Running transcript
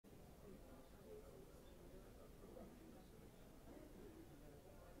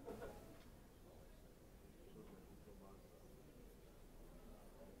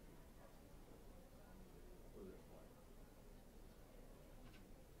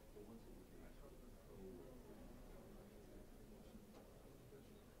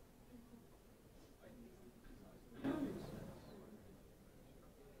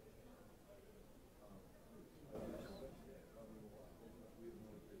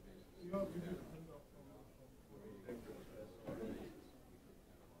Also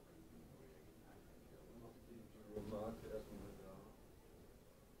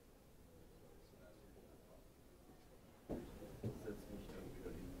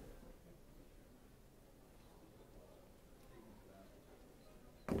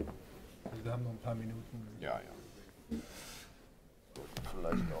wir haben noch ein paar Minuten. Ja, ja.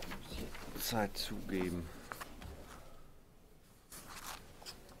 Vielleicht auch ein bisschen Zeit zugeben.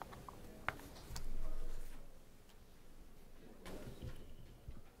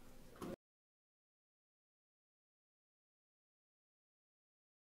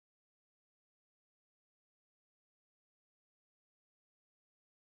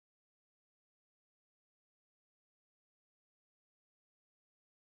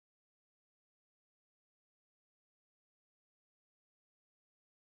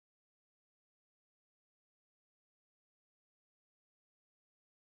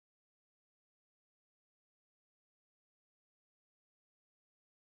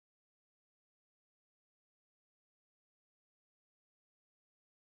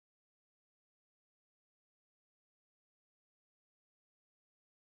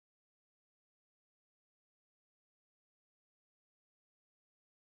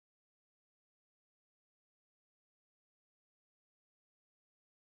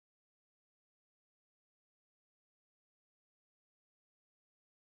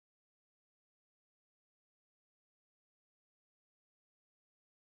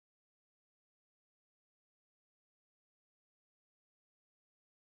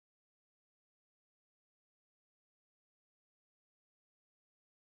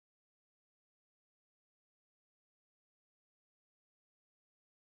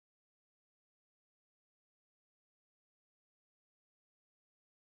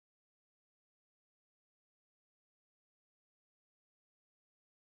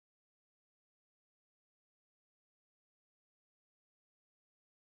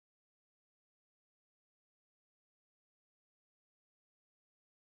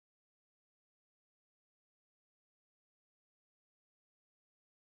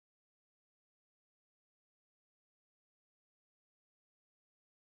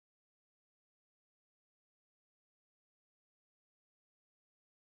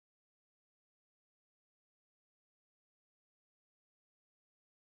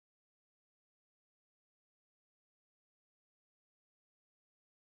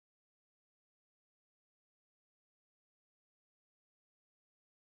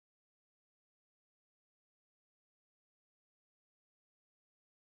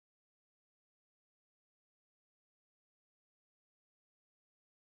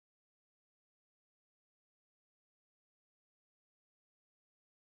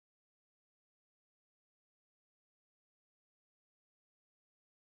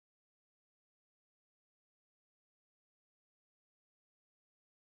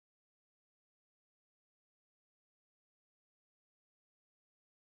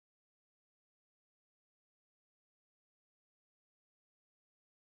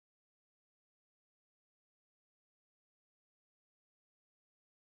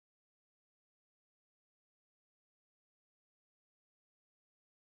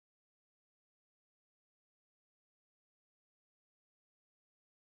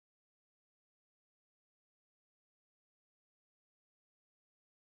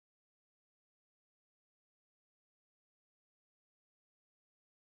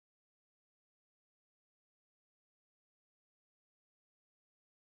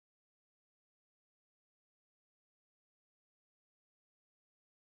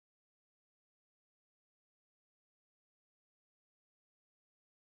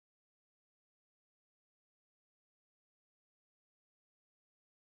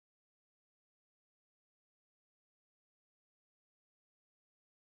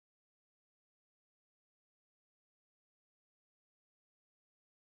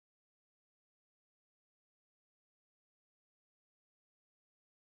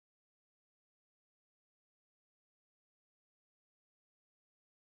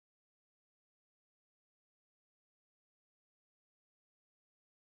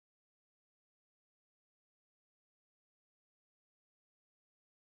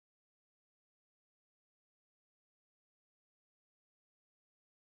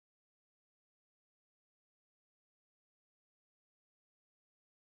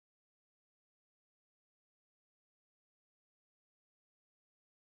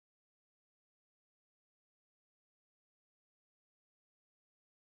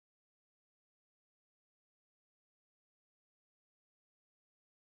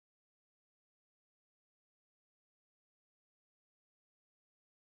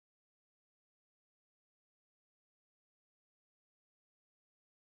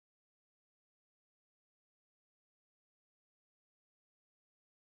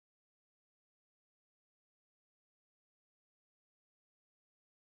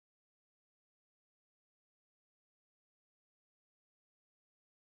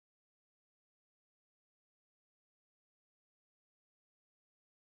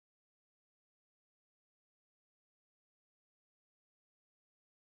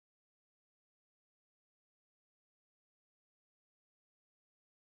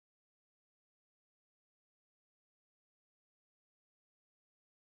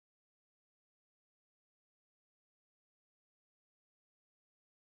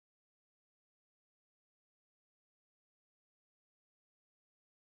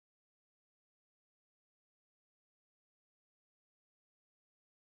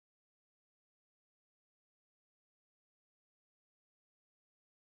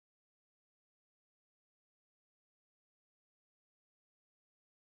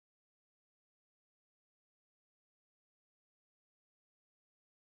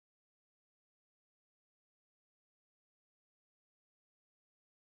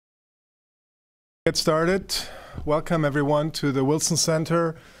 Get started. Welcome everyone to the Wilson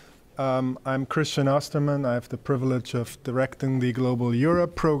Center. I'm Christian Osterman. I have the privilege of directing the Global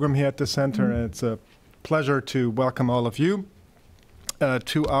Europe program here at the center, and it's a pleasure to welcome all of you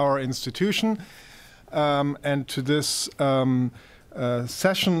to our institution and to this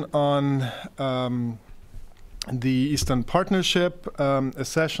session on the Eastern Partnership, a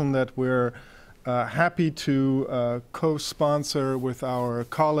session that we're happy to co-sponsor with our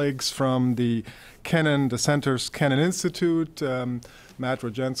colleagues from the Center's Kennan Institute, Matt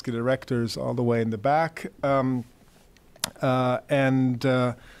Rojansky, directors all the way in the back, and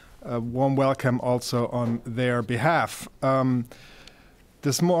a warm welcome also on their behalf.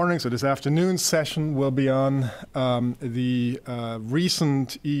 This afternoon session will be on the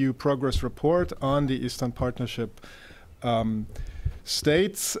recent EU progress report on the Eastern Partnership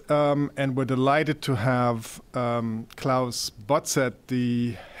states, and we're delighted to have Klaus Botzet,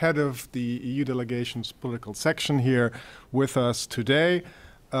 the head of the EU delegation's political section, here with us today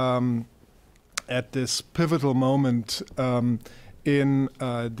at this pivotal moment in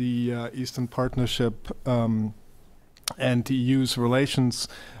the Eastern Partnership and the EU's relations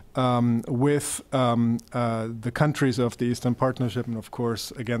with the countries of the Eastern Partnership, and of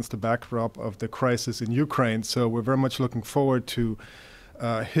course against the backdrop of the crisis in Ukraine. So we're very much looking forward to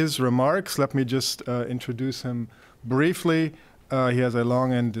his remarks. Let me just introduce him briefly. He has a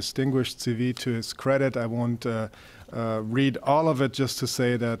long and distinguished CV to his credit. I won't read all of it, just to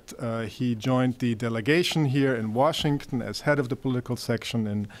say that he joined the delegation here in Washington as head of the political section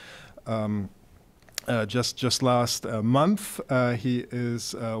in just last month. He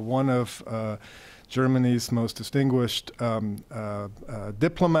is one of Germany's most distinguished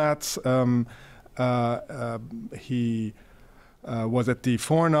diplomats. He was at the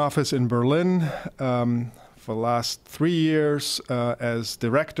Foreign Office in Berlin for the last 3 years as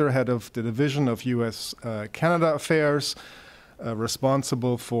director, head of the division of U.S.-Canada affairs,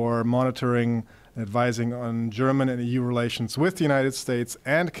 responsible for monitoring and advising on German and EU relations with the United States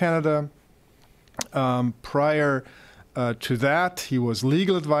and Canada. Prior to that, he was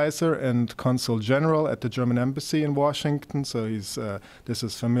legal advisor and consul general at the German embassy in Washington, so this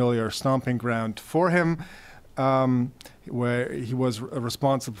is familiar stomping ground for him, where he was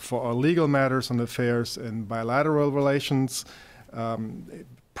responsible for all legal matters and affairs in bilateral relations.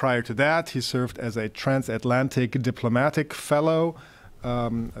 Prior to that, he served as a transatlantic diplomatic fellow,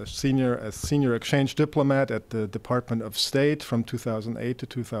 a senior exchange diplomat at the Department of State from 2008 to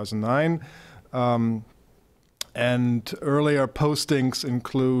 2009. And earlier postings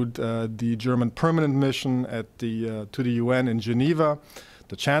include the German permanent mission to the UN in Geneva,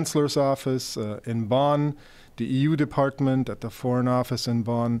 the Chancellor's office in Bonn, the EU department at the Foreign Office in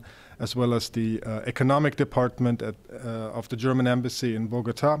Bonn, as well as the economic department of the German embassy in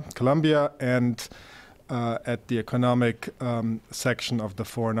Bogota, Colombia, and at the economic section of the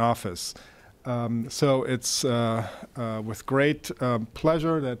Foreign Office. So it's with great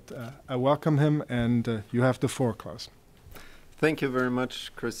pleasure that I welcome him, and you have the floor, Klaus. Thank you very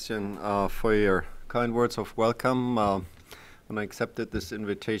much, Christian, for your kind words of welcome. When I accepted this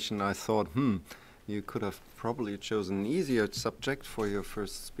invitation, I thought, you could have probably chosen an easier subject for your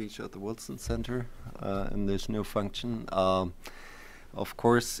first speech at the Wilson Center in this new function. Of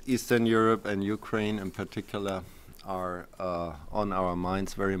course, Eastern Europe and Ukraine in particular are on our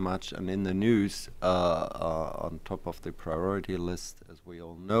minds very much and in the news, on top of the priority list, as we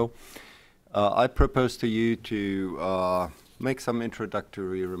all know. I propose to you to make some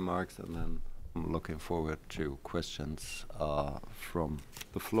introductory remarks, and then I'm looking forward to questions from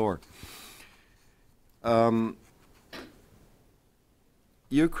the floor.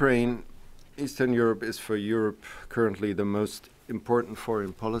 Ukraine, Eastern Europe is for Europe currently the most important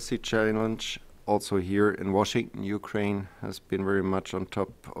foreign policy challenge. Also here in Washington, Ukraine has been very much on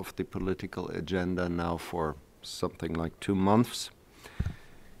top of the political agenda now for something like 2 months.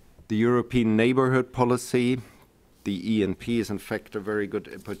 The European neighborhood policy, the ENP, is in fact a very good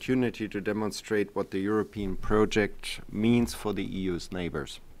opportunity to demonstrate what the European project means for the EU's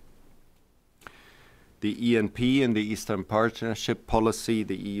neighbors. The ENP and the Eastern Partnership policy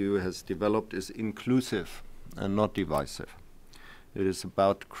the EU has developed is inclusive and not divisive. It is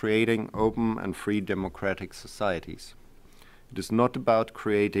about creating open and free democratic societies. It is not about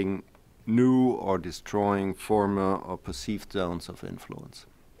creating new or destroying former or perceived zones of influence.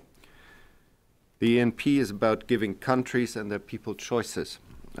 The ENP is about giving countries and their people choices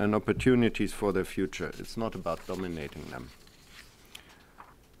and opportunities for their future. It's not about dominating them.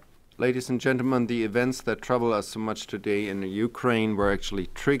 Ladies and gentlemen, the events that trouble us so much today in Ukraine were actually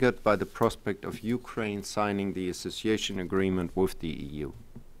triggered by the prospect of Ukraine signing the association agreement with the EU.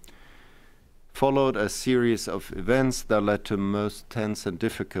 followed a series of events that led to the most tense and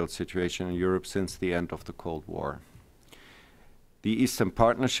difficult situation in Europe since the end of the Cold War. The Eastern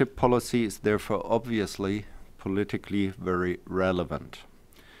Partnership policy is therefore obviously politically very relevant.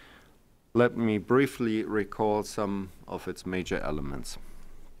 Let me briefly recall some of its major elements.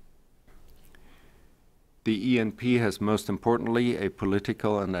 The ENP has most importantly a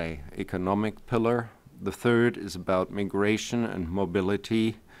political and an economic pillar. The third is about migration and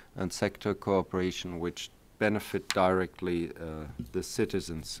mobility and sector cooperation, which benefit directly the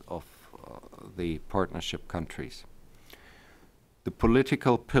citizens of the partnership countries. The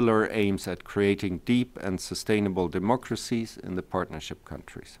political pillar aims at creating deep and sustainable democracies in the partnership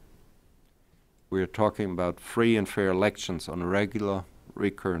countries. We are talking about free and fair elections on a regular,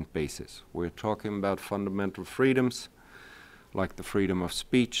 recurrent basis. We're talking about fundamental freedoms like the freedom of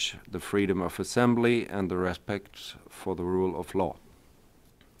speech, the freedom of assembly, and the respect for the rule of law.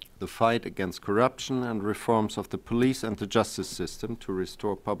 The fight against corruption and reforms of the police and the justice system to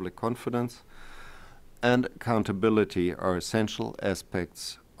restore public confidence and accountability are essential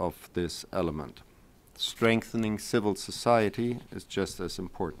aspects of this element. Strengthening civil society is just as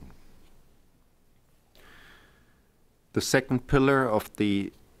important. The second pillar of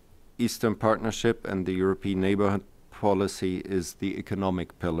the Eastern Partnership and the European Neighbourhood Policy is the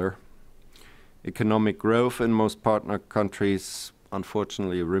economic pillar. Economic growth in most partner countries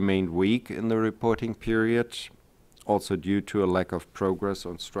unfortunately remained weak in the reporting period, also due to a lack of progress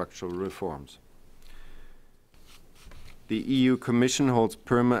on structural reforms. The EU Commission holds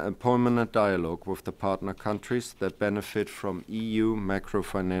permanent dialogue with the partner countries that benefit from EU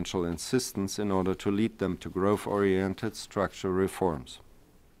macro-financial assistance in order to lead them to growth-oriented structural reforms.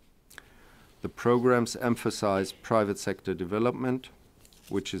 The programs emphasize private sector development,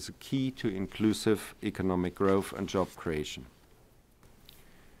 which is a key to inclusive economic growth and job creation.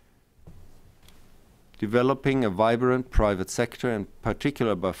 Developing a vibrant private sector, in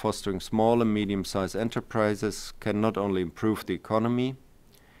particular by fostering small and medium-sized enterprises, can not only improve the economy,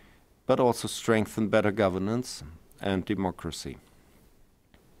 but also strengthen better governance and democracy.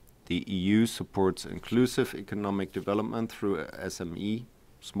 The EU supports inclusive economic development through SME,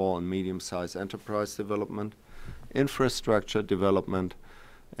 small and medium-sized enterprise development, infrastructure development,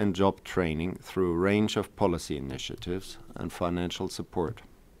 and job training through a range of policy initiatives and financial support.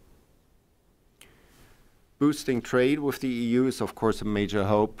 Boosting trade with the EU is, of course, a major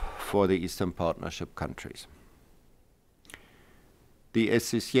hope for the Eastern Partnership countries. The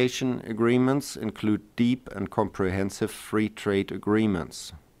association agreements include deep and comprehensive free trade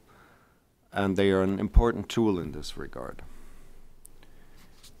agreements, and they are an important tool in this regard.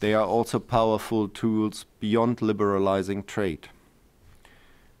 They are also powerful tools beyond liberalizing trade.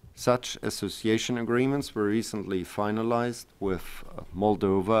 Such association agreements were recently finalized with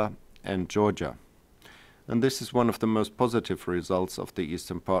Moldova and Georgia. And this is one of the most positive results of the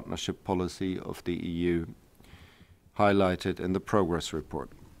Eastern Partnership policy of the EU, highlighted in the progress report.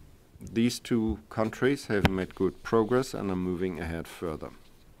 These two countries have made good progress and are moving ahead further.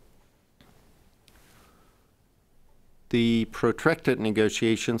 The protracted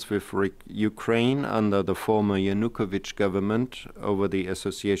negotiations with Ukraine under the former Yanukovych government over the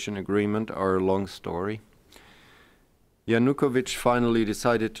association agreement are a long story. Yanukovych finally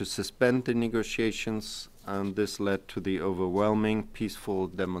decided to suspend the negotiations, and this led to the overwhelming peaceful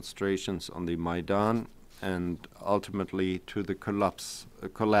demonstrations on the Maidan and ultimately to the collapse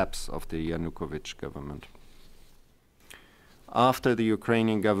of the Yanukovych government. After the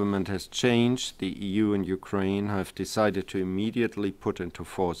Ukrainian government has changed, the EU and Ukraine have decided to immediately put into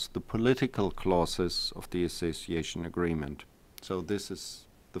force the political clauses of the association agreement. So this is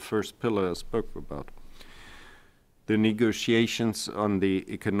the first pillar I spoke about. The negotiations on the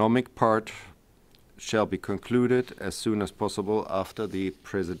economic part shall be concluded as soon as possible after the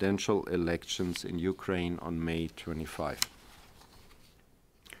presidential elections in Ukraine on May 25.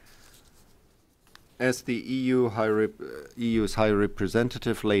 As the EU's High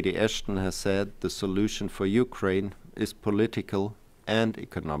Representative Lady Ashton has said, the solution for Ukraine is political and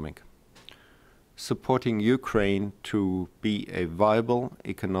economic. Supporting Ukraine to be a viable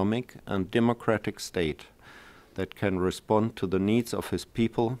economic and democratic state that can respond to the needs of his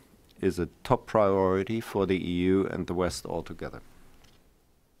people is a top priority for the EU and the West altogether.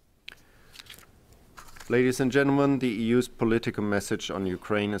 Ladies and gentlemen, the EU's political message on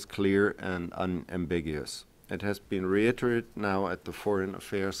Ukraine is clear and unambiguous. It has been reiterated now at the Foreign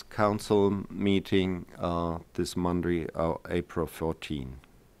Affairs Council meeting this Monday, April 14.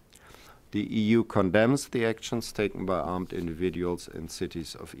 The EU condemns the actions taken by armed individuals in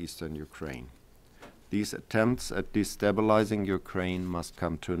cities of eastern Ukraine. These attempts at destabilizing Ukraine must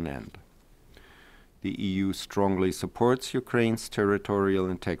come to an end. The EU strongly supports Ukraine's territorial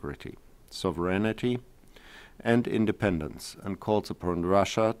integrity, sovereignty, and independence, and calls upon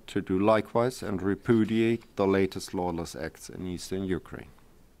Russia to do likewise and repudiate the latest lawless acts in eastern Ukraine.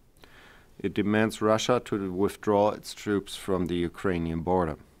 It demands Russia to withdraw its troops from the Ukrainian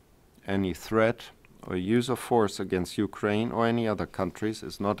border. Any threat or use of force against Ukraine or any other countries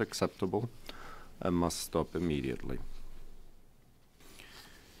is not acceptable and must stop immediately.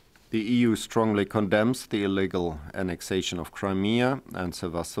 The EU strongly condemns the illegal annexation of Crimea and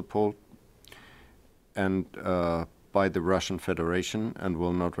Sevastopol by the Russian Federation and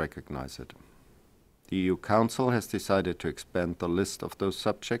will not recognize it. The EU Council has decided to expand the list of those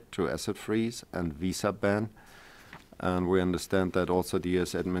subject to asset freeze and visa ban, and we understand that also the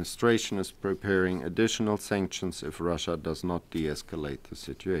US administration is preparing additional sanctions if Russia does not de-escalate the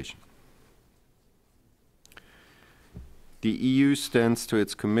situation. The EU stands to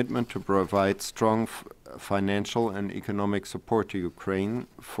its commitment to provide strong financial and economic support to Ukraine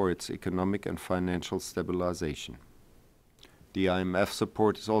for its economic and financial stabilization. The IMF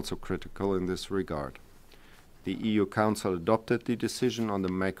support is also critical in this regard. The EU Council adopted the decision on the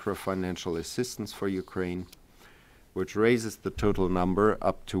macro-financial assistance for Ukraine, which raises the total number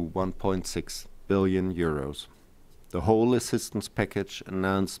up to 1.6 billion euros. The whole assistance package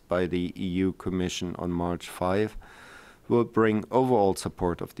announced by the EU Commission on March 5 will bring overall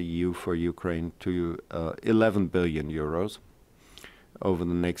support of the EU for Ukraine to 11 billion euros over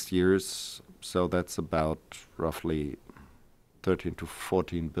the next years. So that's about roughly 13 to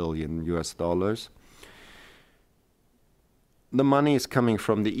 14 billion US dollars. The money is coming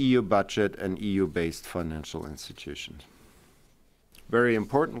from the EU budget and EU-based financial institutions. Very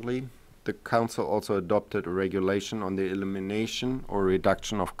importantly, the Council also adopted a regulation on the elimination or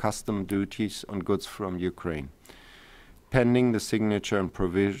reduction of custom duties on goods from Ukraine, pending the signature and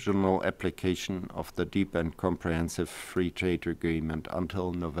provisional application of the deep and comprehensive free trade agreement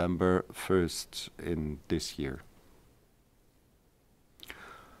until November 1st in this year.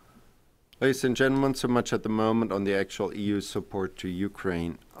 Ladies and gentlemen, so much at the moment on the actual EU support to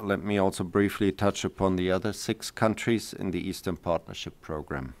Ukraine. Let me also briefly touch upon the other 6 countries in the Eastern Partnership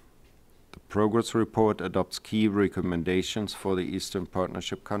Program. The Progress Report adopts key recommendations for the Eastern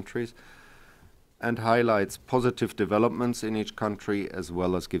Partnership countries and highlights positive developments in each country as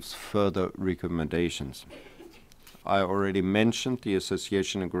well as gives further recommendations. I already mentioned the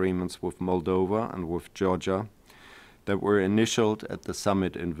association agreements with Moldova and with Georgia that were initialed at the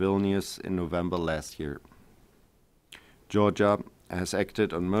summit in Vilnius in November last year. Georgia has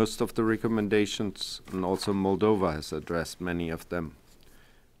acted on most of the recommendations, and also Moldova has addressed many of them.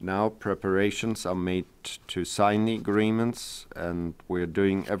 Now preparations are made to sign the agreements, and we're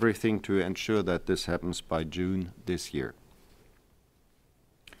doing everything to ensure that this happens by June this year.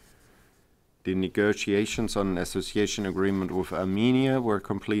 The negotiations on an association agreement with Armenia were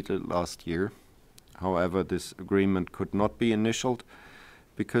completed last year. However, this agreement could not be initialed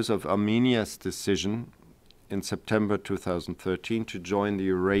because of Armenia's decision in September 2013 to join the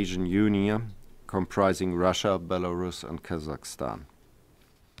Eurasian Union, comprising Russia, Belarus, and Kazakhstan.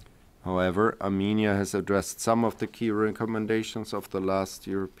 However, Armenia has addressed some of the key recommendations of the last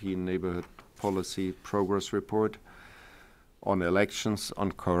European Neighbourhood Policy Progress Report on elections,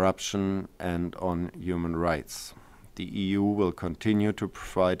 on corruption, and on human rights. The EU will continue to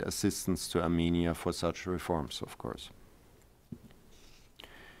provide assistance to Armenia for such reforms, of course.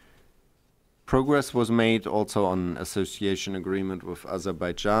 Progress was made also on an association agreement with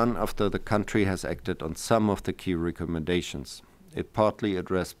Azerbaijan after the country has acted on some of the key recommendations. It partly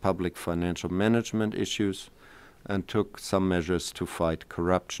addressed public financial management issues and took some measures to fight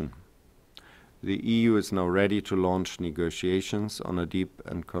corruption. The EU is now ready to launch negotiations on a deep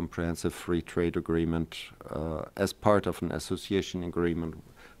and comprehensive free trade agreement as part of an association agreement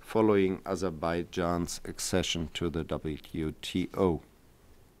following Azerbaijan's accession to the WTO.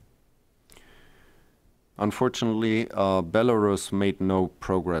 Unfortunately, Belarus made no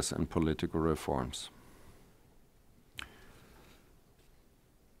progress in political reforms.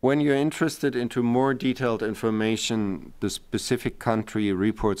 When you're interested into more detailed information, the specific country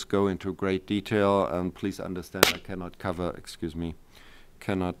reports go into great detail, and please understand I cannot cover,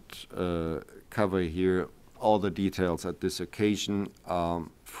 cover here all the details at this occasion.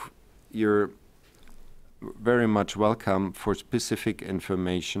 You're very much welcome for specific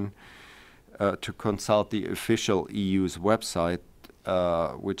information to consult the official EU's website,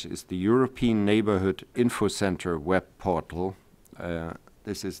 which is the European Neighbourhood Info Center web portal.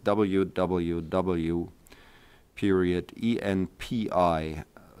 This is www.enpi-info.eu.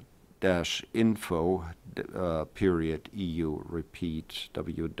 Repeat,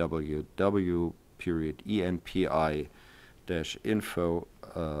 www.enpi-info.eu. period ENPI-info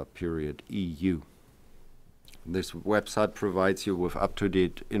period EU. This website provides you with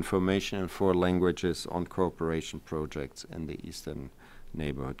up-to-date information in 4 languages on cooperation projects in the Eastern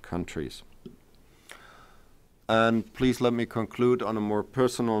neighborhood countries. And please let me conclude on a more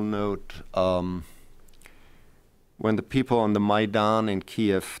personal note. When the people on the Maidan in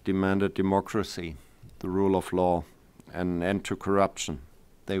Kiev demanded democracy, the rule of law, and an end to corruption,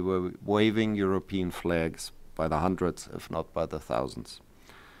 they were waving European flags by the hundreds, if not by the thousands.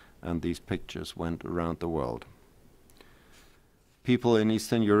 And these pictures went around the world. People in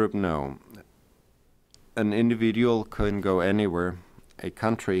Eastern Europe know an individual can go anywhere, a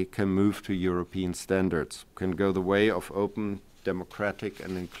country can move to European standards, can go the way of open, democratic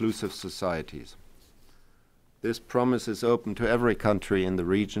and inclusive societies. This promise is open to every country in the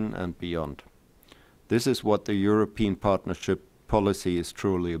region and beyond. This is what the European partnership policy is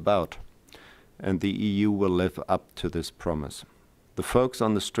truly about, and the EU will live up to this promise. The folks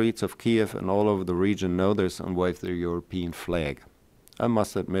on the streets of Kiev and all over the region know this and wave their European flag. I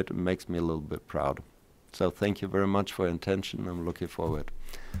must admit, it makes me a little bit proud. So thank you very much for your attention. I'm looking forward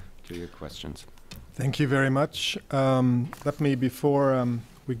to your questions. Thank you very much. Let me, before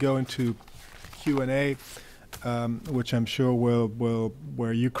we go into Q&A, which I'm sure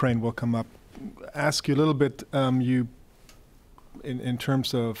where Ukraine will come up, ask you a little bit, in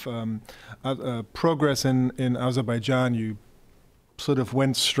terms of progress in Azerbaijan, you sort of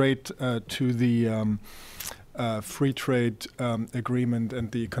went straight to the free trade agreement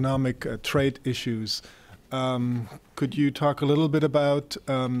and the economic trade issues. Could you talk a little bit about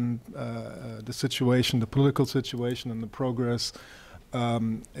the situation, the political situation and the progress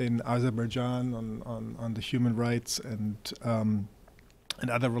in Azerbaijan on the human rights and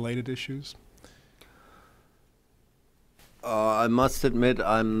other related issues? I must admit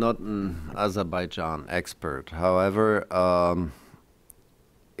I'm not an Azerbaijan expert. However,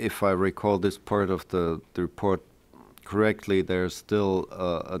 if I recall this part of the report correctly, there's still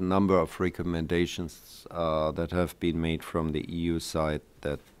a number of recommendations that have been made from the EU side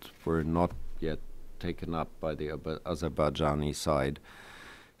that were not yet taken up by the Azerbaijani side.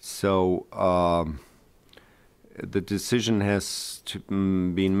 So the decision has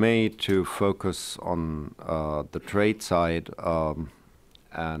been made to focus on the trade side,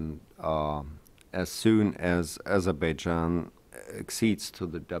 and as soon as Azerbaijan accedes to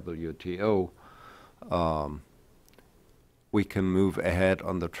the WTO, we can move ahead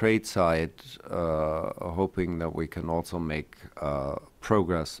on the trade side, hoping that we can also make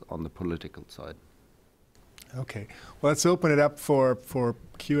progress on the political side. Okay, well, let's open it up for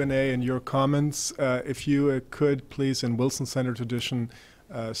Q&A and your comments. If you could, please, in Wilson Center tradition,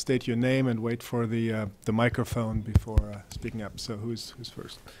 state your name and wait for the microphone before speaking up. So who's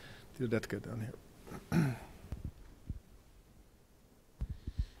first? Detke down here.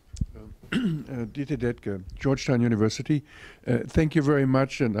 Dieter Detke, Georgetown University. Thank you very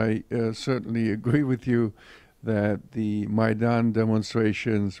much, and I certainly agree with you that the Maidan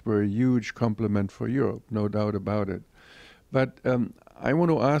demonstrations were a huge compliment for Europe, no doubt about it. But I want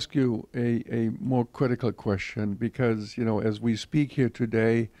to ask you a more critical question, because, you know, as we speak here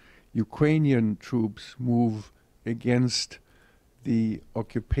today, Ukrainian troops move against the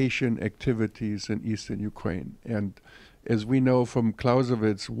occupation activities in eastern Ukraine. And as we know from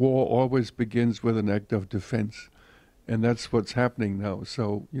Clausewitz, war always begins with an act of defense. And that's what's happening now.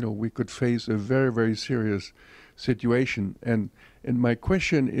 So, you know, we could face a very, very serious situation. And my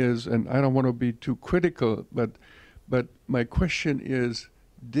question is, and I don't want to be too critical, but my question is,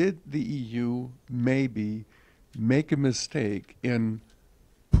 did the EU maybe make a mistake in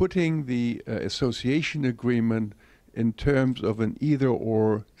putting the association agreement in terms of an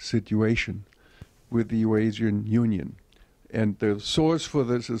either-or situation with the Eurasian Union? And the source for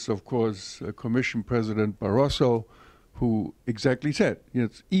this is, of course, Commission President Barroso, who exactly said, you know,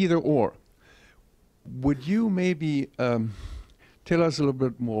 it's either or. Would you maybe tell us a little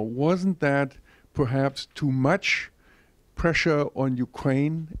bit more? Wasn't that perhaps too much pressure on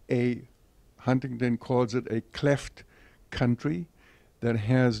Ukraine, Huntington calls it a cleft country that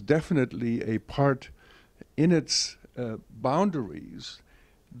has definitely a part in its boundaries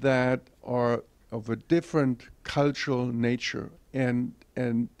that are of a different cultural nature, and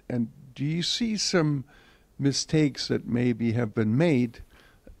do you see some mistakes that maybe have been made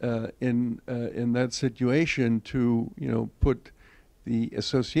in that situation to, you know, put the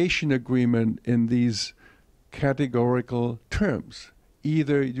association agreement in these categorical terms?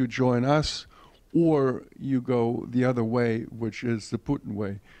 Either you join us or you go the other way, which is the Putin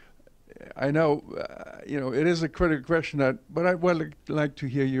way. I know, it is a critical question, but I would like to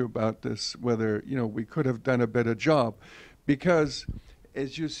hear you about this, whether, we could have done a better job. Because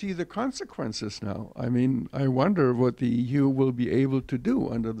as you see the consequences now, I mean, I wonder what the EU will be able to do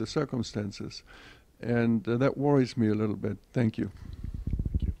under the circumstances. And that worries me a little bit. Thank you.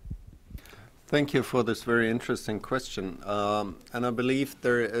 Thank you for this very interesting question. And I believe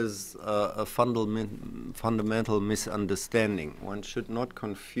there is a fundamental misunderstanding. One should not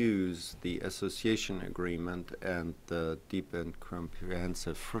confuse the association agreement and the deep and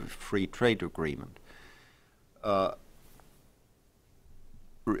comprehensive free trade agreement.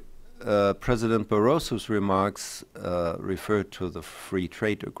 President Barroso's remarks referred to the free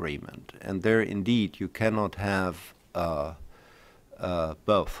trade agreement. And there, indeed, you cannot have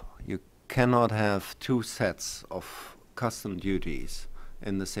both. You cannot have two sets of custom duties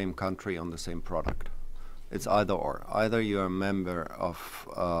in the same country on the same product. It's either or. Either you're a member of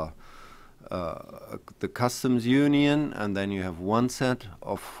the customs union and then you have one set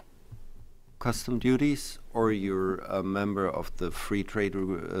of custom duties, or you're a member of the free trade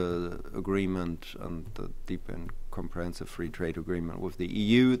agreement and the deep and comprehensive free trade agreement with the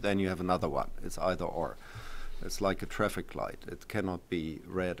EU, then you have another one. It's either or. It's like a traffic light. It cannot be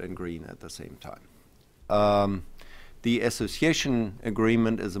red and green at the same time. The association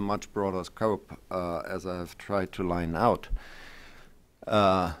agreement is a much broader scope, as I have tried to line out.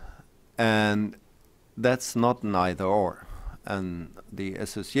 And that's not an either or. And the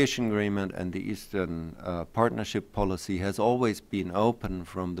association agreement and the Eastern Partnership policy has always been open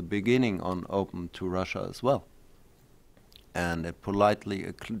from the beginning on, open to Russia as well. And it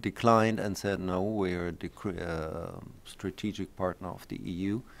politely declined and said, no, we're a strategic partner of the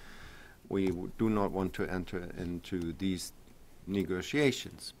EU. We do not want to enter into these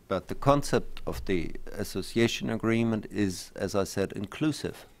negotiations. But the concept of the association agreement is, as I said,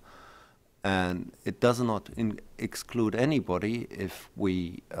 inclusive. And it does not exclude anybody if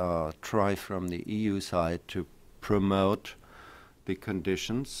we try from the EU side to promote the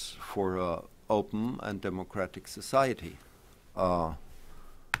conditions for an open and democratic society.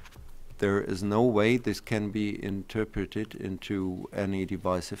 There is no way this can be interpreted into any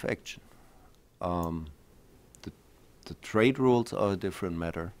divisive action. The trade rules are a different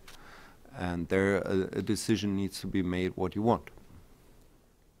matter, and there a decision needs to be made what you want.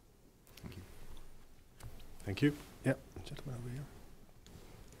 Thank you. Thank you. Yeah, gentleman over here.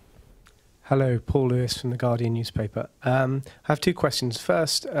 Hello, Paul Lewis from the Guardian newspaper. I have two questions.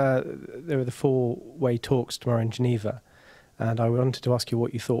 First, there are the four-way talks tomorrow in Geneva, and I wanted to ask you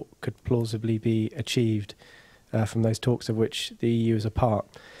what you thought could plausibly be achieved from those talks of which the EU is a part.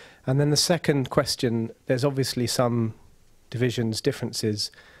 And then the second question, there's obviously some divisions, differences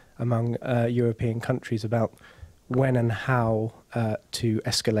among European countries about when and how to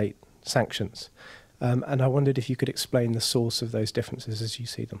escalate sanctions. And I wondered if you could explain the source of those differences as you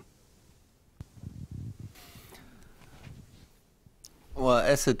see them. Well,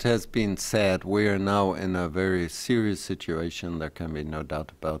 as it has been said, we are now in a very serious situation. There can be no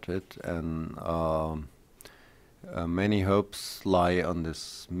doubt about it. And many hopes lie on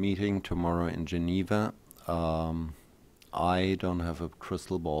this meeting tomorrow in Geneva. I don't have a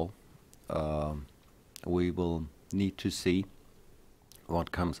crystal ball. We will need to see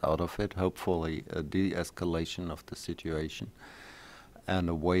what comes out of it. Hopefully a de-escalation of the situation and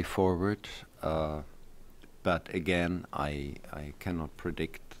a way forward. But again, I cannot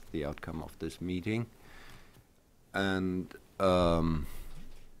predict the outcome of this meeting. And on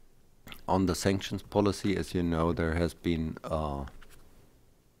the sanctions policy, as you know, there has been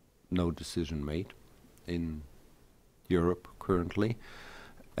no decision made in Europe currently.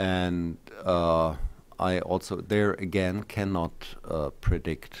 And I also, there again, cannot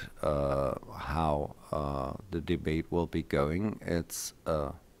predict how the debate will be going. It's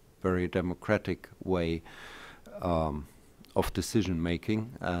a very democratic way of decision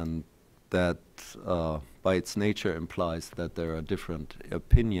making, and that by its nature implies that there are different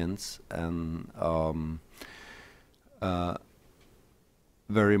opinions, and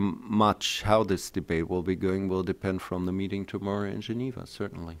very much how this debate will be going will depend from the meeting tomorrow in Geneva,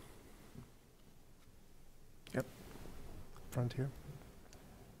 certainly. Yep. Front here.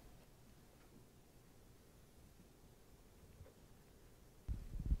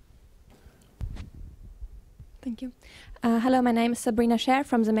 Thank you. Hello, my name is Sabrina Scher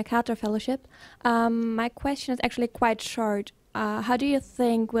from the MacArthur Fellowship. My question is actually quite short. How do you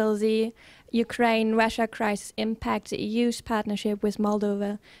think will the Ukraine-Russia crisis impact the EU's partnership with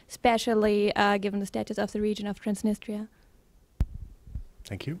Moldova, especially given the status of the region of Transnistria?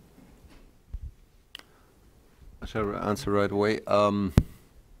 Thank you. Shall I answer right away?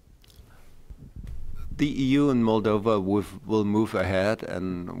 The EU and Moldova will move ahead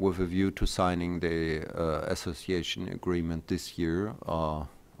and with a view to signing the association agreement this year.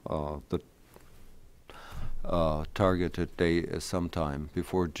 The targeted date is sometime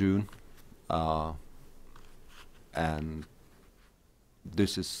before June. And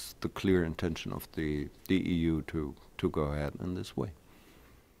this is the clear intention of the EU to go ahead in this way.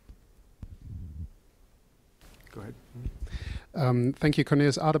 Go ahead. Thank you,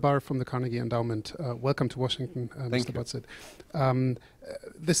 Cornelius Adebar from the Carnegie Endowment. Welcome to Washington, Mr. Butzett.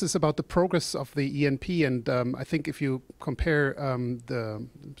 This is about the progress of the ENP, and I think if you compare the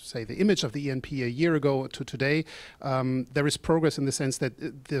image of the ENP a year ago to today, there is progress in the sense that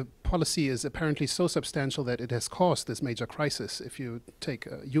the policy is apparently so substantial that it has caused this major crisis. If you take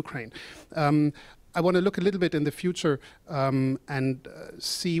Ukraine. I want to look a little bit in the future and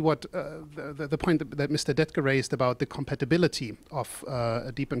see what the point that Mr. Detke raised about the compatibility of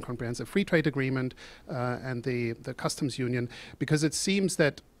a deep and comprehensive free trade agreement and the customs union, because it seems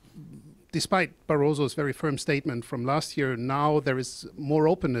that despite Barroso's very firm statement from last year, now there is more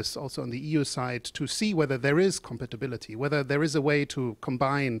openness also on the EU side to see whether there is compatibility, whether there is a way to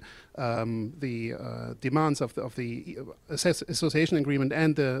combine the demands of the association agreement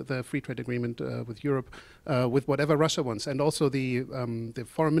and the free trade agreement with Europe with whatever Russia wants. And also the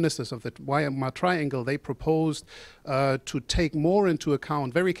foreign ministers of the Weimar Triangle, they proposed to take more into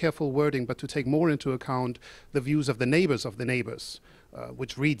account, very careful wording, but to take more into account the views of the neighbors,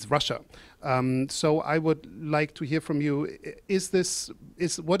 which reads Russia. So I would like to hear from you,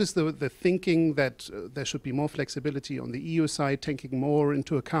 what is the thinking that there should be more flexibility on the EU side, taking more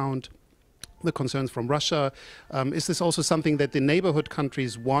into account the concerns from Russia? Is this also something that the neighborhood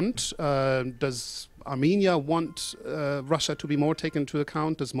countries want? Does Armenia want Russia to be more taken into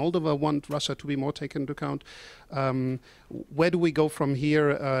account? Does Moldova want Russia to be more taken into account? Where do we go from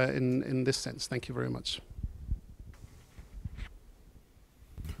here in this sense? Thank you very much.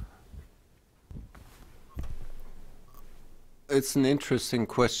 It's an interesting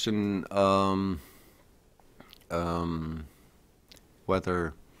question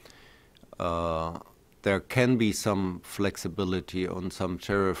whether there can be some flexibility on some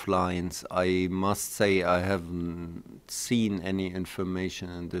tariff lines. I must say I haven't seen any information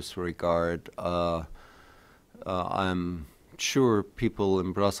in this regard. I'm sure people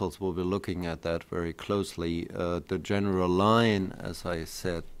in Brussels will be looking at that very closely. The general line, as I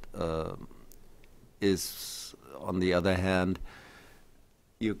said, is, on the other hand,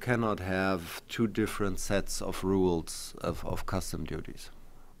 you cannot have two different sets of rules of custom duties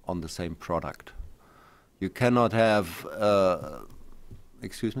on the same product. You cannot have,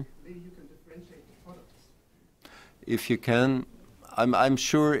 excuse me? Maybe you can differentiate the products. If you can, I'm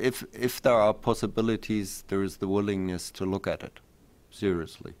sure if there are possibilities, there is the willingness to look at it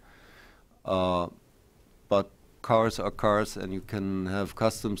seriously. But cars are cars, and you can have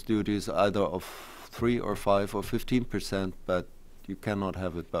customs duties either of 3 or 5 or 15%, but you cannot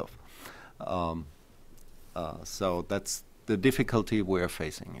have it both. So that's the difficulty we're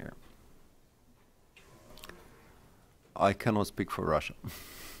facing here. I cannot speak for Russia.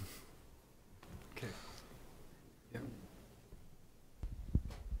 Okay. Yeah.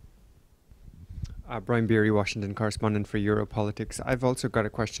 Brian Beery, Washington correspondent for Europolitics. I've also got a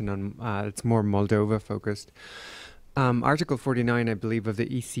question on, it's more Moldova focused. Article 49, I believe, of the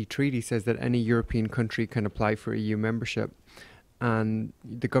EC Treaty says that any European country can apply for EU membership. And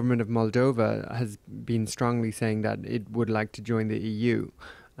the government of Moldova has been strongly saying that it would like to join the EU.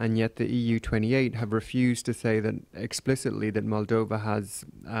 And yet the EU 28 have refused to say that explicitly that Moldova has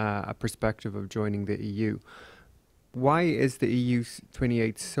a perspective of joining the EU. Why is the EU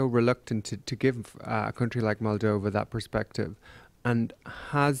 28 so reluctant to give a country like Moldova that perspective? And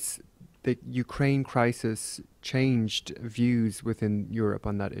has the Ukraine crisis changed views within Europe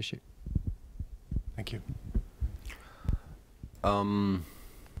on that issue? Thank you.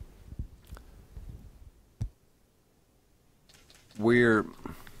 We're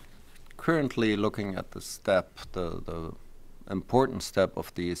currently looking at the step, the important step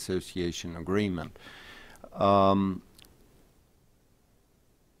of the association agreement.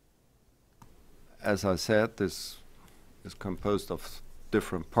 As I said, this is composed of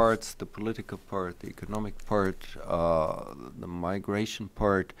different parts: the political part, the economic part, the migration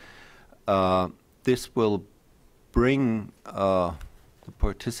part. This will bring the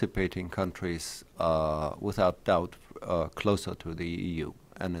participating countries, without doubt, closer to the EU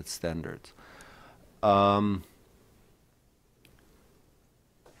and its standards.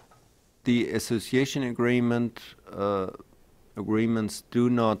 The association agreements do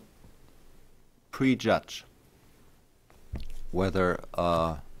not prejudge whether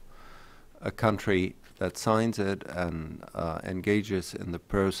a country that signs it and engages in the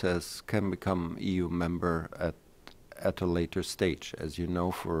process can become EU member at a later stage. As you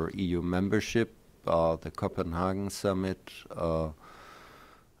know, for EU membership, the Copenhagen summit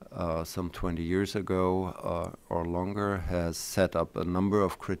some 20 years ago or longer has set up a number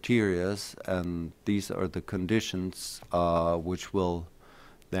of criteria, and these are the conditions which will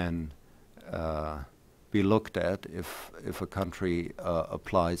then be looked at if a country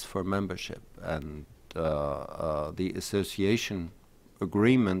applies for membership. And the association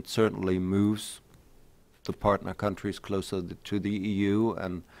agreement certainly moves the partner countries closer to the EU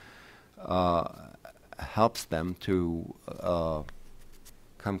and helps them to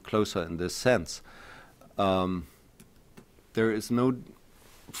come closer in this sense. There is no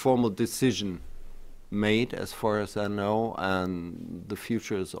formal decision made, as far as I know, and the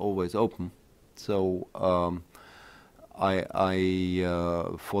future is always open. So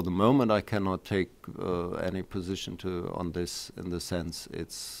for the moment, I cannot take any position on this, in the sense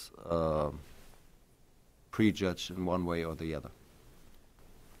it's prejudged in one way or the other.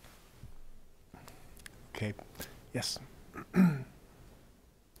 Okay. Yes.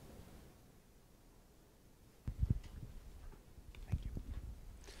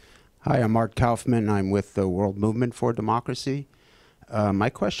 Hi, I'm Mark Kaufman. I'm with the World Movement for Democracy. My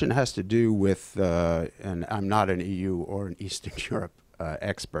question has to do with, and I'm not an EU or an Eastern Europe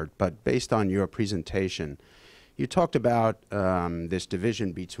expert, but based on your presentation, you talked about this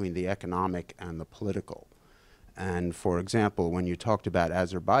division between the economic and the political. And for example, when you talked about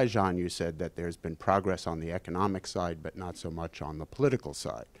Azerbaijan, you said that there's been progress on the economic side, but not so much on the political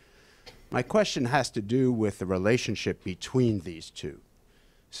side. My question has to do with the relationship between these two.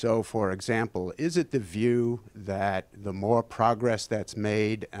 So, for example, is it the view that the more progress that's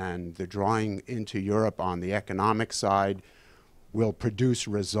made and the drawing into Europe on the economic side will produce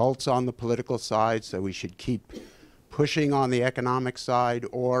results on the political side, so we should keep pushing on the economic side?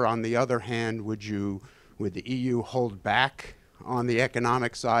 Or on the other hand, would the EU hold back on the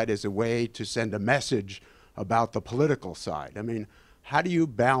economic side as a way to send a message about the political side? I mean, how do you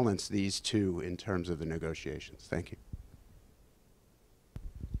balance these two in terms of the negotiations? Thank you.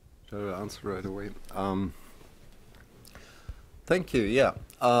 Shall I answer right away? Thank you. Yeah.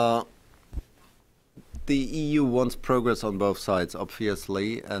 The EU wants progress on both sides,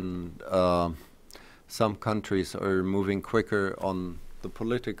 obviously, and some countries are moving quicker on the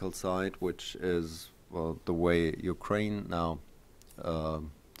political side, which is, well, the way Ukraine now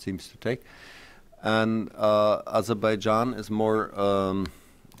seems to take. And Azerbaijan is more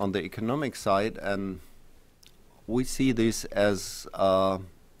on the economic side, and we see this as a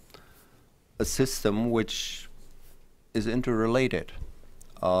system which is interrelated.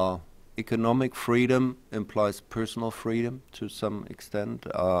 Economic freedom implies personal freedom to some extent,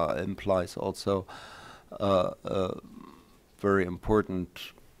 implies also very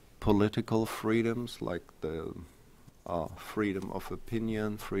important political freedoms, like the freedom of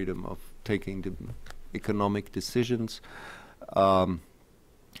opinion, freedom of taking the economic decisions.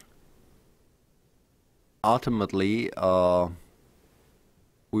 Ultimately,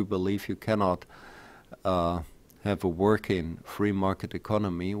 we believe you cannot have a working free market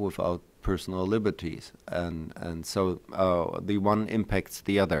economy without personal liberties, and so the one impacts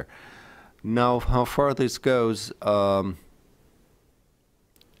the other. Now, how far this goes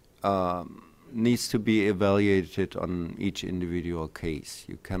needs to be evaluated on each individual case.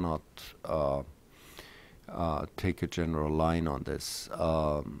 You cannot take a general line on this.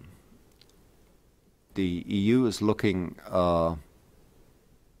 The EU is looking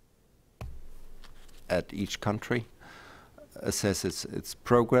at each country, assess its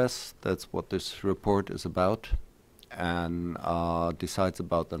progress. That's what this report is about, and decides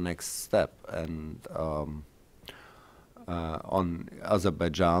about the next step. And on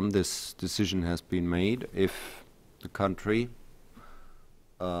Azerbaijan, this decision has been made. If the country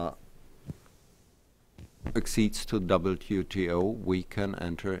exceeds to WTO, we can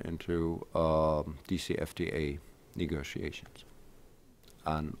enter into DCFTA negotiations.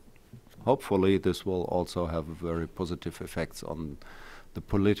 And hopefully this will also have very positive effects on the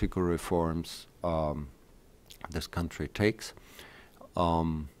political reforms this country takes.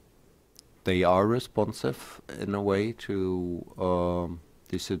 They are responsive in a way to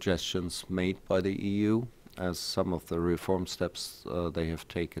the suggestions made by the EU, as some of the reform steps they have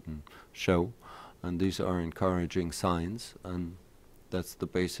taken show, and these are encouraging signs, and that's the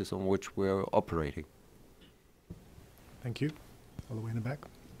basis on which we're operating. Thank you. All the way in the back.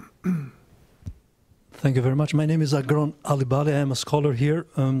 Thank you very much. My name is Agron Alibali. I am a scholar here.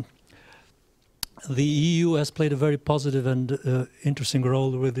 The EU has played a very positive and interesting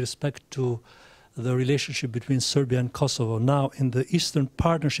role with respect to the relationship between Serbia and Kosovo. Now, in the Eastern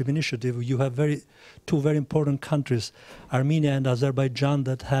Partnership Initiative, you have two very important countries, Armenia and Azerbaijan,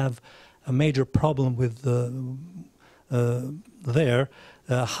 that have a major problem with there.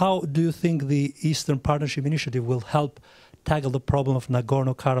 How do you think the Eastern Partnership Initiative will help tackle the problem of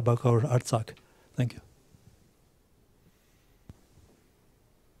Nagorno-Karabakh or Artsakh? Thank you.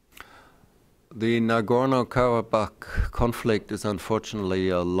 The Nagorno-Karabakh conflict is unfortunately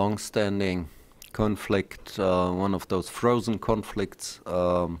a long-standing conflict, one of those frozen conflicts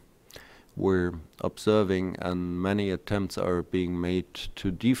we're observing, and many attempts are being made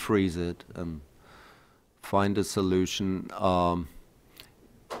to defreeze it and find a solution.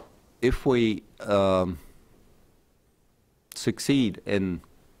 If we succeed in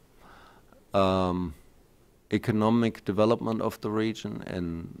economic development of the region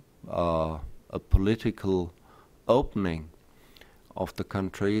and a political opening of the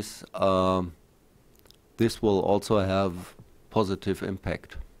countries, this will also have positive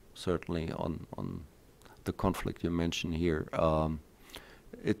impact, certainly, on the conflict you mentioned here.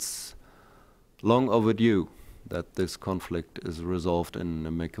 It's long overdue that this conflict is resolved in an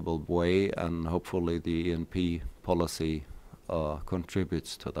amicable way, and hopefully the ENP policy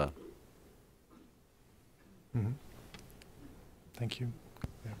contributes to that. Mm-hmm. Thank you.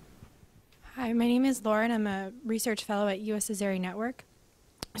 Yeah. Hi, my name is Lauren. I'm a research fellow at US Azeri Network.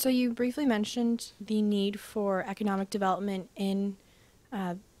 So you briefly mentioned the need for economic development in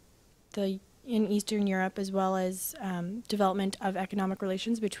Eastern Europe, as well as development of economic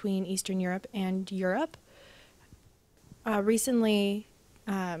relations between Eastern Europe and Europe. Recently,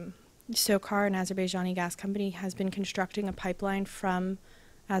 SOCAR, an Azerbaijani gas company, has been constructing a pipeline from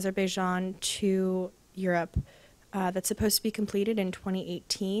Azerbaijan to Europe that's supposed to be completed in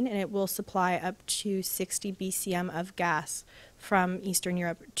 2018, and it will supply up to 60 BCM of gas from Eastern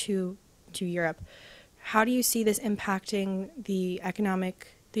Europe to Europe. How do you see this impacting the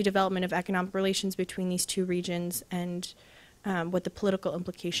development of economic relations between these two regions, and what the political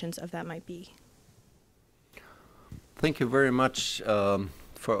implications of that might be? Thank you very much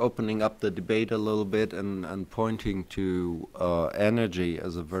for opening up the debate a little bit and pointing to energy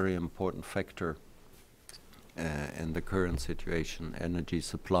as a very important factor in the current situation, energy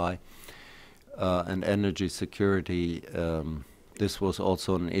supply and energy security. This was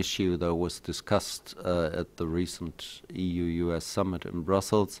also an issue that was discussed at the recent EU-US summit in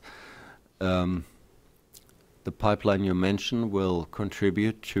Brussels. The pipeline you mentioned will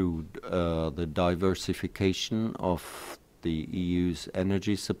contribute to the diversification of the EU's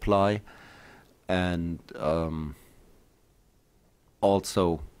energy supply, and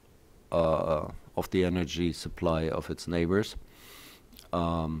also of the energy supply of its neighbors.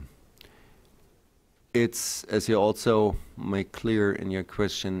 It's, as you also make clear in your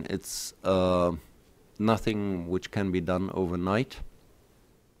question, it's nothing which can be done overnight.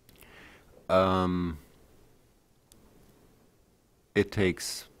 It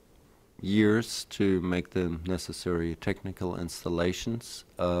takes years to make the necessary technical installations,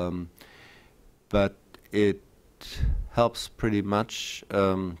 but it helps pretty much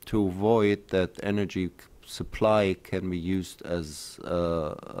to avoid that energy supply can be used as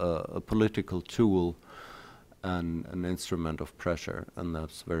a political tool and an instrument of pressure, and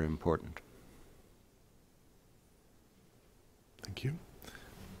that's very important. Thank you.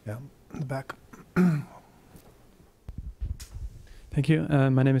 Yeah, in the back. Thank you.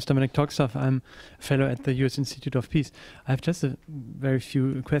 My name is Dominic Toksov. I'm a fellow at the US Institute of Peace. I have just a very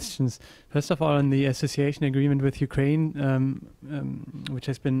few questions. First of all, on the association agreement with Ukraine, which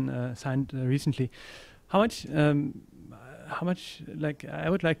has been signed recently, how much, like, I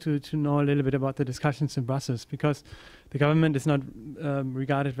would like to know a little bit about the discussions in Brussels, because the government is not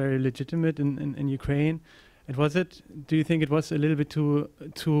regarded very legitimate in Ukraine. And do you think it was a little bit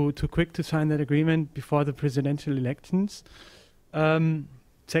too quick to sign that agreement before the presidential elections?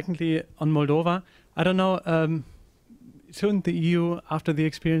 Secondly, on Moldova, I don't know, shouldn't the EU, after the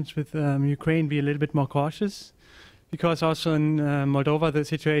experience with Ukraine, be a little bit more cautious? Because also in Moldova, the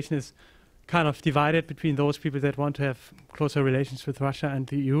situation is kind of divided between those people that want to have closer relations with Russia and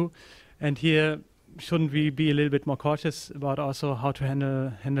the EU. And here, shouldn't we be a little bit more cautious about also how to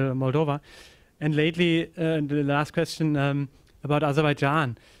handle Moldova? And lately, the last question about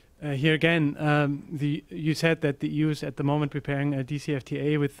Azerbaijan. Here again, you said that the EU is at the moment preparing a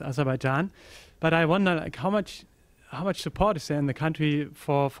DCFTA with Azerbaijan, but I wonder, like, how much support is there in the country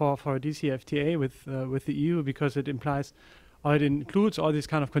for a DCFTA with the EU, because it implies, or it includes all these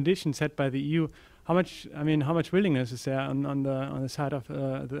kind of conditions set by the EU. How much willingness is there on the side of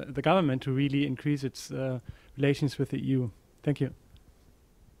the government to really increase its relations with the EU? Thank you.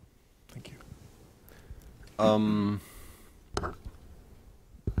 Thank you. I'd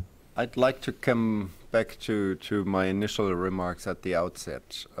like to come back to my initial remarks at the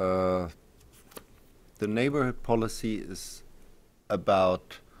outset. The neighborhood policy is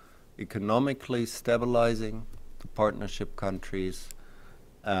about economically stabilizing the partnership countries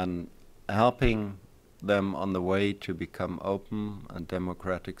and helping them on the way to become open and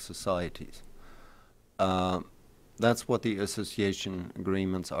democratic societies. That's what the association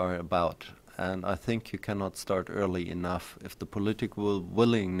agreements are about. And I think you cannot start early enough if the political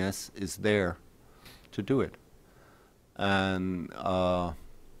willingness is there to do it. And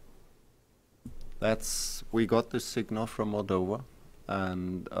we got this signal from Moldova,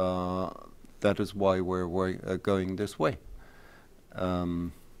 and that is why we're going this way.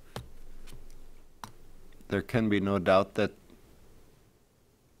 There can be no doubt that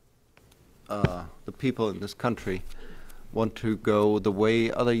the people in this country want to go the way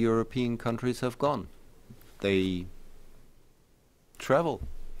other European countries have gone. They travel.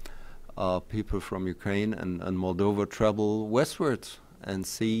 People from Ukraine and Moldova travel westwards and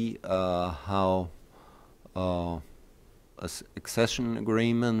see how accession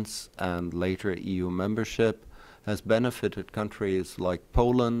agreements and later EU membership has benefited countries like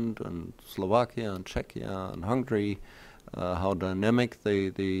Poland and Slovakia and Czechia and Hungary, how dynamic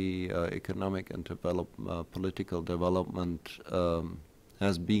the economic and political development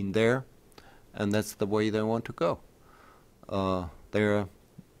has been there, and that's the way they want to go. They're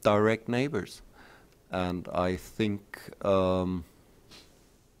direct neighbors, and I think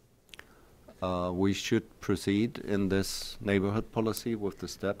we should proceed in this neighborhood policy with the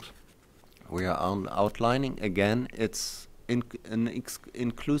steps we are outlining. Again, it's an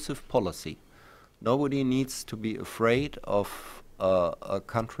inclusive policy. Nobody needs to be afraid of a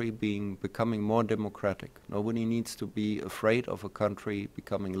country becoming more democratic. Nobody needs to be afraid of a country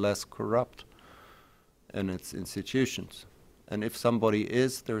becoming less corrupt in its institutions. And if somebody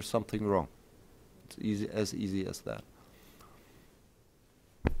is, there's something wrong. It's as easy as that.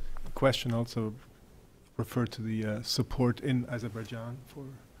 The question also referred to the support in Azerbaijan for...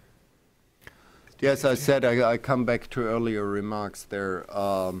 Yes, I said I come back to earlier remarks there.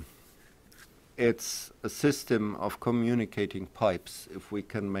 It's a system of communicating pipes. If we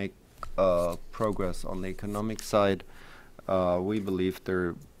can make progress on the economic side, we believe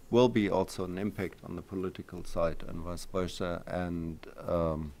there will be also an impact on the political side and vice versa. And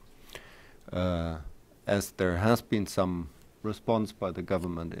as there has been some response by the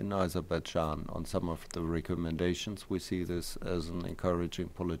government in Azerbaijan on some of the recommendations, we see this as an encouraging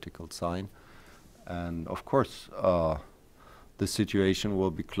political sign. And of course, the situation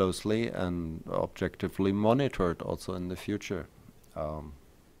will be closely and objectively monitored also in the future. Okay,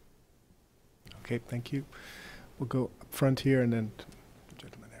 thank you. We'll go up front here and then the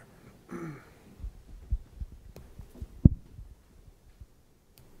gentleman there.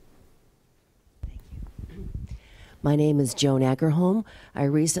 My name is Joan Agerholm. I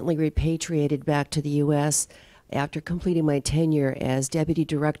recently repatriated back to the U.S. after completing my tenure as Deputy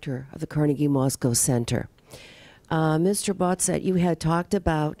Director of the Carnegie Moscow Center. Mr. Botzet, you had talked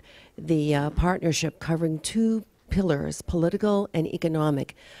about the partnership covering two pillars, political and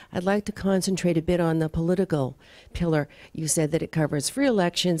economic. I'd like to concentrate a bit on the political pillar. You said that it covers free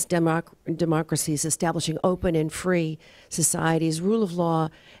elections, democracies, establishing open and free societies, rule of law,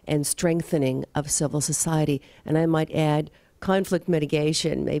 and strengthening of civil society. And I might add conflict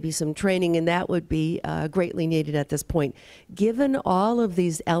mitigation, maybe some training, and that would be greatly needed at this point. Given all of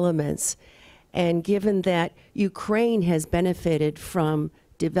these elements, and given that Ukraine has benefited from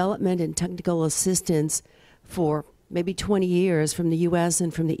development and technical assistance for maybe 20 years from the U.S.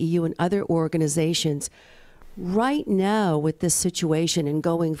 and from the EU and other organizations, right now with this situation and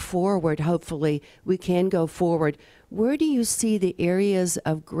going forward, hopefully we can go forward, where do you see the areas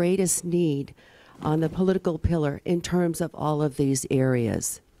of greatest need on the political pillar in terms of all of these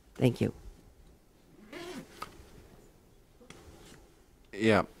areas? Thank you.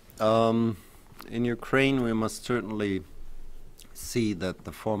 Yeah. In Ukraine, we must certainly see that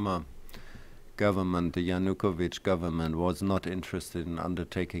the former government, the Yanukovych government, was not interested in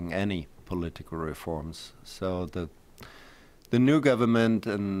undertaking any political reforms. So the new government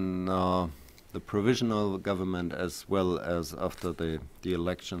and the provisional government, as well as after the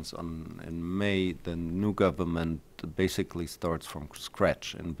elections in May, the new government basically starts from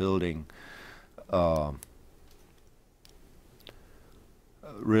scratch in building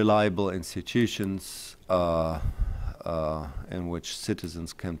reliable institutions in which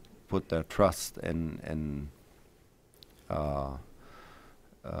citizens can put their trust in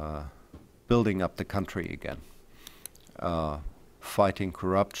building up the country again, fighting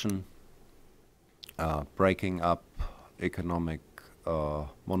corruption, breaking up economic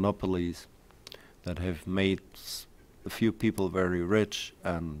monopolies that have made a few people very rich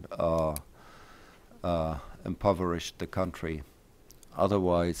and impoverished the country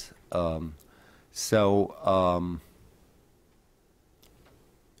otherwise.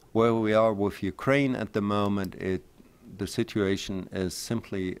 Where we are with Ukraine at the moment, the situation is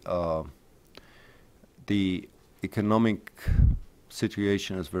simply the economic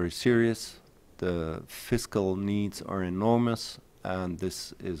situation is very serious. The fiscal needs are enormous, and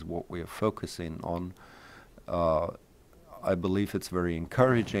this is what we are focusing on. I believe it's very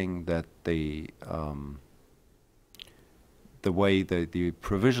encouraging that the way the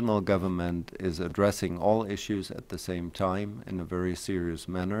provisional government is addressing all issues at the same time in a very serious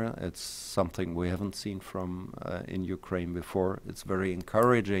manner. It's something we haven't seen from in Ukraine before. It's very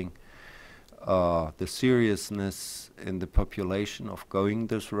encouraging, the seriousness in the population of going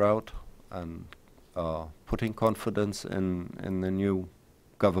this route and putting confidence in the new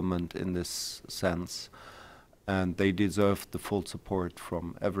government in this sense. And they deserve the full support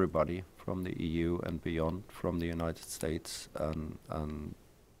from everybody, from the EU and beyond, from the United States, and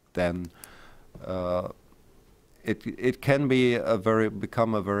then it can be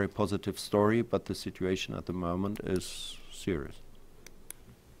become a very positive story, but the situation at the moment is serious.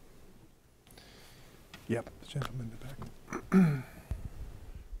 Yep, the gentleman in the back.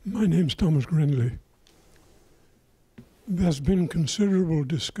 My name's Thomas Grindley. There's been considerable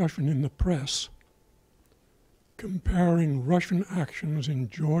discussion in the press comparing Russian actions in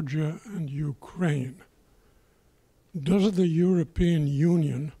Georgia and Ukraine. Does the European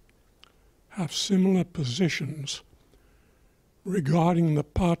Union have similar positions regarding the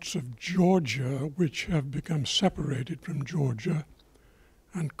parts of Georgia which have become separated from Georgia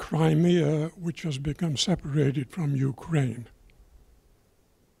and Crimea which has become separated from Ukraine?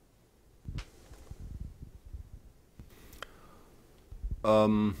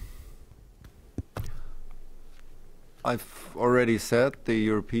 I've already said the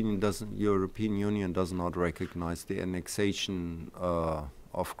European Union does not recognize the annexation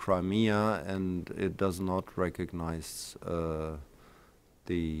of Crimea, and it does not recognize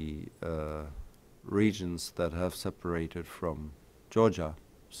the regions that have separated from Georgia.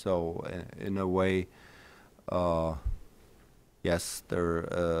 So in a way, yes,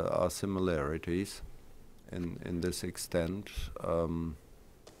 there are similarities in this extent.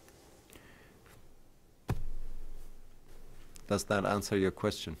 Does that answer your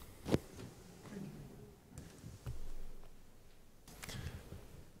question?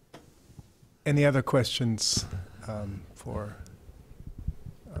 Any other questions for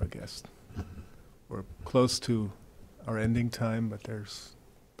our guest? We're close to our ending time, but there's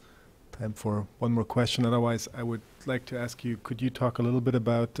time for one more question. Otherwise, I would like to ask you, could you talk a little bit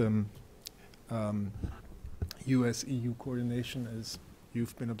about US-EU coordination as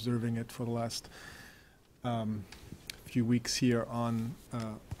you've been observing it for the last few weeks here on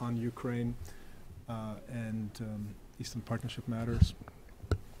Ukraine and Eastern Partnership matters?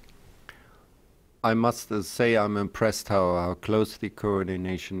 I must say I'm impressed how close the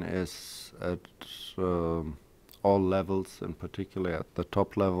coordination is at all levels, in particular at the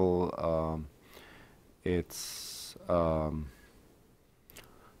top level. It's a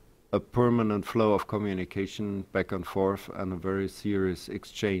permanent flow of communication back and forth and a very serious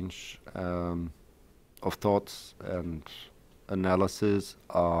exchange of thoughts and analysis,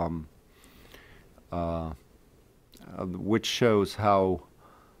 which shows how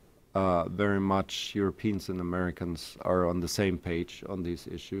very much Europeans and Americans are on the same page on these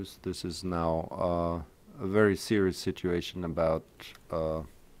issues. This is now a very serious situation about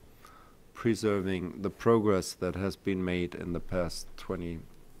preserving the progress that has been made in the past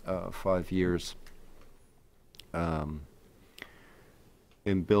 25 years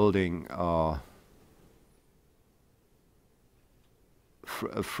in building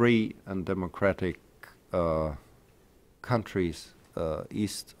free and democratic countries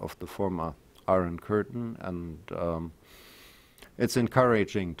east of the former Iron Curtain, and it's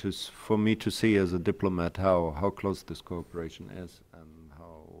encouraging for me to see as a diplomat how close this cooperation is and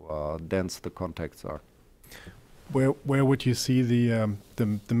how dense the contacts are. Where would you see the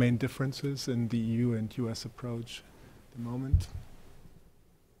main differences in the EU and US approach at the moment?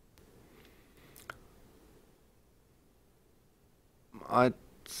 I'd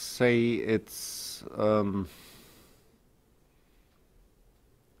say it's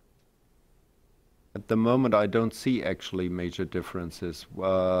at the moment I don't see actually major differences.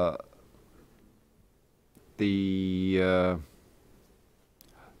 The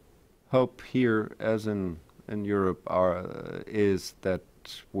hope here, as in Europe, is that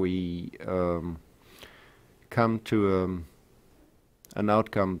we come to an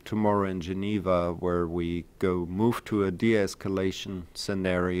outcome tomorrow in Geneva where we move to a de-escalation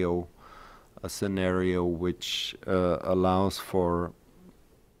scenario, a scenario which allows for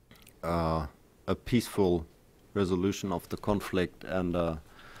a peaceful resolution of the conflict and a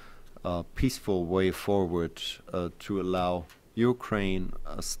peaceful way forward to allow Ukraine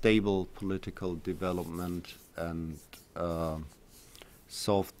a stable political development and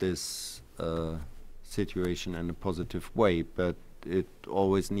solve this situation in a positive way. But it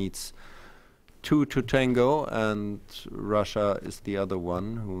always needs two to tango, and Russia is the other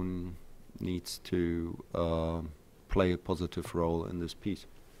one who needs to play a positive role in this peace.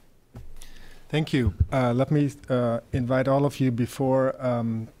 Thank you. Let me invite all of you before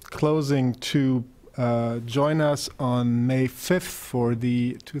closing to join us on May 5th for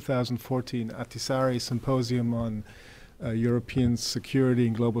the 2014 Ahtisaari Symposium on European Security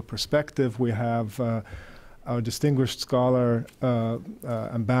and Global Perspective. We have our distinguished scholar,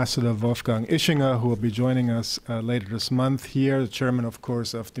 Ambassador Wolfgang Ischinger, who will be joining us later this month here. The chairman, of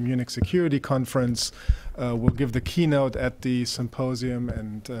course, of the Munich Security Conference will give the keynote at the symposium,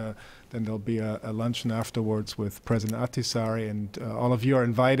 and then there'll be a luncheon afterwards with President Ahtisaari, and all of you are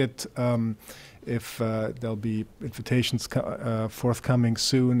invited if there'll be invitations forthcoming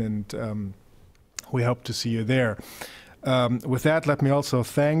soon, and we hope to see you there. With that, let me also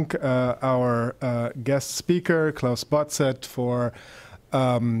thank our guest speaker, Klaus Botzet, for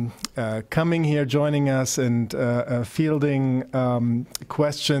coming here, joining us, and fielding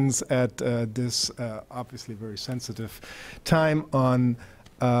questions at this obviously very sensitive time on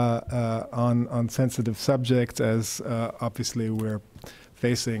sensitive subjects, as obviously we're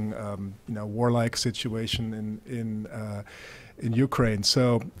facing warlike situation in Ukraine.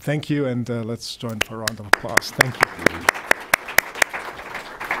 So thank you, and let's join for a round of applause. Thank you.